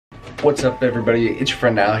What's up everybody, it's your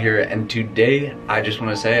friend Al here, and today I just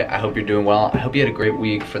want to say I hope you're doing well. I hope you had a great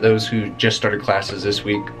week. For those who just started classes this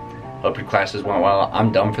week, hope your classes went well.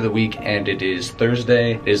 I'm done for the week and it is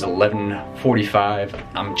Thursday. It is 11:45.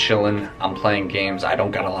 I'm chilling, I'm playing games. I don't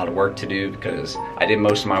got a lot of work to do because I did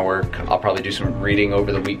most of my work. I'll probably do some reading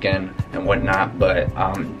over the weekend and whatnot, but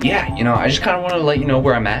yeah, you know, I just kind of want to let you know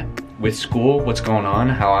where I'm at with school, what's going on,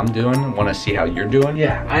 how I'm doing. Want to see how you're doing.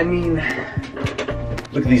 Yeah, I mean,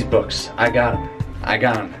 look at these books. I got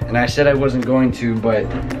them. And I said I wasn't going to, but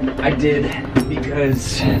I did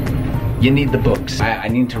because you need the books. I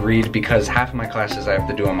need to read because half of my classes I have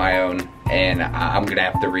to do on my own, and I'm gonna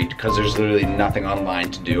have to read because there's literally nothing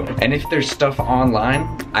online to do. And if there's stuff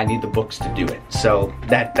online, I need the books to do it. So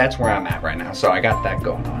that's where I'm at right now. So I got that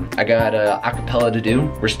going on. I got acapella to do.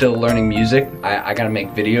 We're still learning music. I gotta make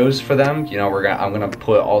videos for them. You know, I'm gonna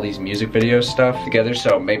put all these music video stuff together.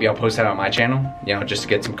 So maybe I'll post that on my channel, you know, just to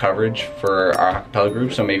get some coverage for our acapella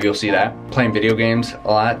group. So maybe you'll see that. Playing video games a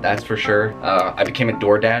lot, that's for sure. I became a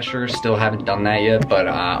Door Dasher. Still haven't done that yet, but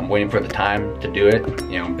I'm waiting for the time to do it.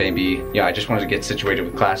 You know, maybe, yeah, I just wanted to get situated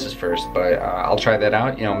with classes first, but I'll try that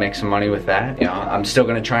out, you know, make some money with that. You know, I'm still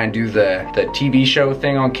gonna try and do the TV show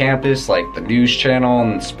thing on campus, like the news channel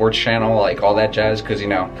and the sports channel, like all that jazz, because, you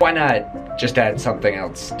know, why not just add something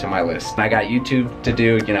else to my list? I got YouTube to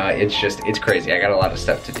do, you know, it's crazy. I got a lot of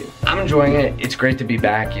stuff to do. I'm enjoying it. It's great to be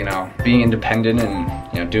back, you know, being independent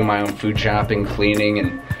and, you know, doing my own food shopping, cleaning,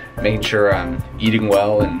 and making sure I'm eating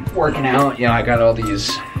well and working out. You know, I got all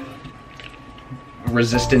these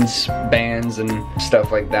resistance bands and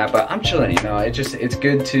stuff like that, but I'm chilling, you know. It's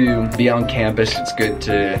good to be on campus. It's good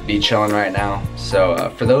to be chilling right now. So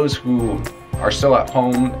for those who are still at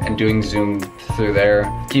home and doing Zoom through there,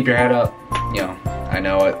 keep your head up. You know, I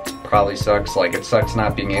know it probably sucks, like it sucks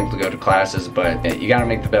not being able to go to classes, but you gotta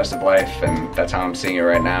make the best of life, and that's how I'm seeing it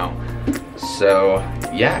right now. So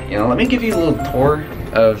yeah, you know, let me give you a little tour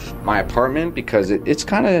of my apartment because it's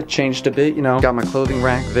kind of changed a bit. You know, got my clothing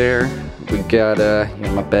rack there. We got you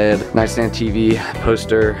know, my bed, nightstand TV,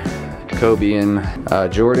 poster, Kobe and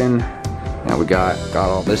Jordan. Now we got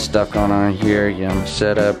all this stuff going on here. You know,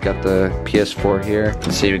 setup, got the PS4 here.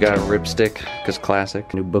 Let's see, we got a ripstick, cause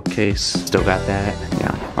classic. New bookcase, still got that.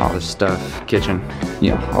 Yeah, all this stuff. Kitchen,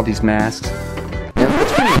 you know, all these masks. Yeah,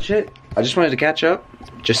 that's pretty much it. I just wanted to catch up.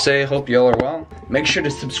 Just say, hope y'all are well. Make sure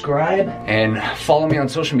to subscribe and follow me on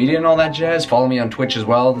social media and all that jazz. Follow me on Twitch as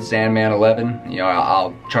well, Zanman11. You know,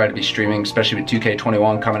 I'll try to be streaming, especially with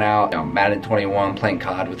 2K21 coming out. You know, Madden 21, playing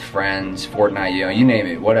COD with friends, Fortnite, you know, you name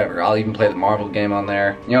it, whatever. I'll even play the Marvel game on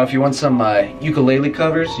there. You know, if you want some ukulele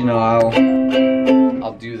covers, you know,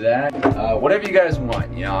 I'll do that. Whatever you guys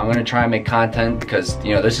want, you know, I'm gonna try and make content because,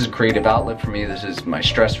 you know, this is a creative outlet for me. This is my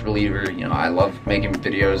stress reliever. You know, I love making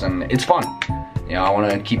videos and it's fun. You know, I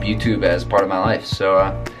want to keep YouTube as part of my life.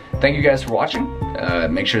 So thank you guys for watching.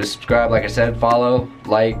 Make sure to subscribe, like I said, follow,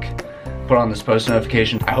 like, put on this post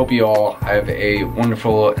notification. I hope you all have a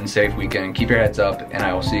wonderful and safe weekend. Keep your heads up, and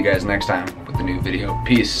I will see you guys next time with a new video.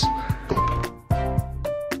 Peace.